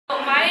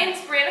name's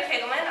Brianna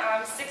Kegelman.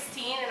 I'm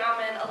 16 and I'm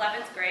in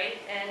 11th grade,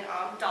 and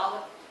I'm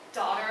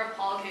daughter of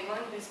Paula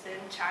Kegelman, who's been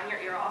chatting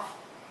your ear off.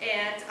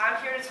 And I'm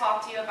here to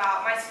talk to you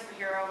about my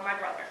superhero, my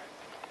brother.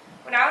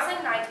 When I was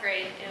in 9th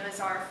grade, it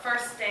was our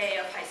first day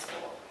of high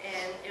school,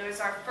 and it was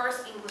our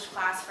first English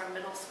class from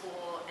middle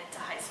school into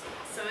high school.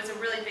 So it was a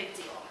really big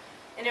deal.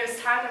 And it was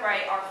time to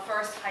write our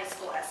first high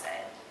school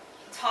essay.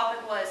 The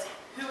topic was,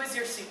 who is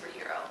your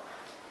superhero?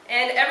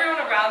 And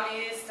everyone around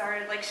me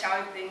started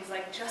shouting things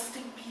like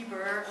Justin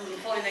Bieber, I mean,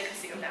 if only they could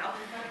see him now,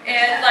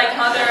 and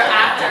other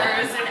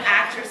actors and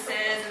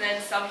actresses, and then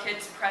some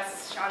kids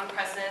shouting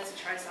presidents and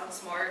trying to sound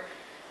smart.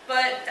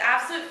 But the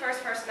absolute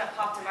first person that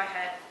popped in my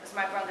head was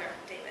my brother,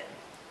 David.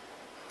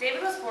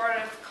 David was born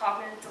with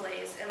cognitive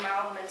delays and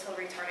mild mental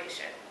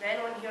retardation. Then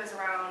when he was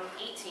around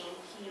 18,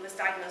 he was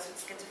diagnosed with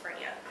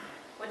schizophrenia,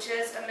 which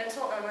is a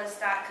mental illness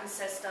that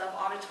consists of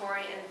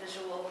auditory and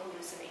visual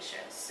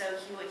hallucinations. So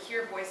he would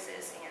hear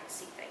voices and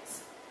see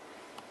things.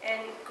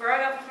 And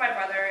growing up with my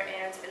brother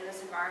and in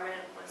this environment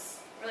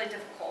was really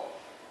difficult.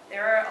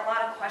 There were a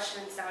lot of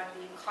questions that would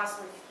be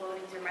constantly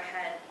floating through my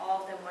head,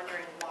 all of them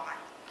wondering why,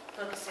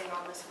 focusing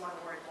on this one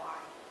word, why.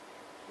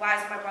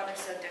 Why is my brother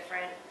so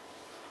different?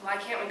 Why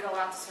can't we go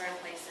out to certain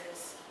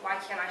places? Why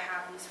can't I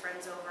have these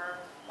friends over?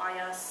 Why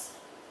us?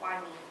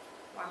 Why me?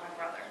 Why my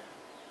brother?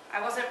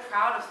 I wasn't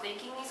proud of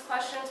thinking these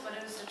questions, but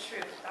it was the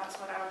truth. That's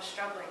what I was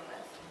struggling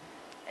with.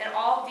 And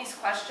all of these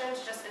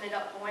questions just ended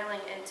up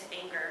boiling into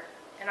anger.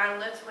 And I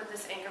lived with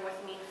this anger with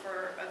me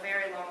for a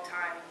very long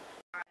time.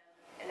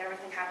 And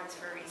everything happens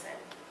for a reason.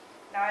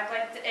 Now I'd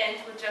like to end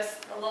with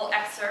just a little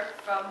excerpt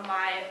from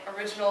my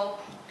original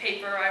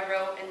paper I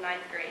wrote in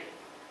 9th grade.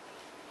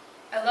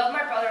 I love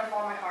my brother with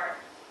all my heart.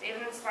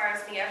 David inspires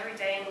me every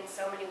day in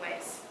so many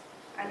ways.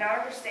 I now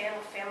understand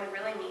what family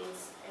really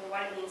means and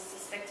what it means to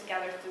stick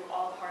together through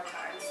all the hard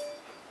times,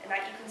 and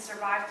that you can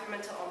survive through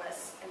mental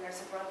illness, and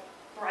there's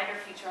a brighter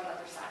future on the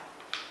other side.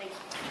 Thank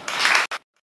you.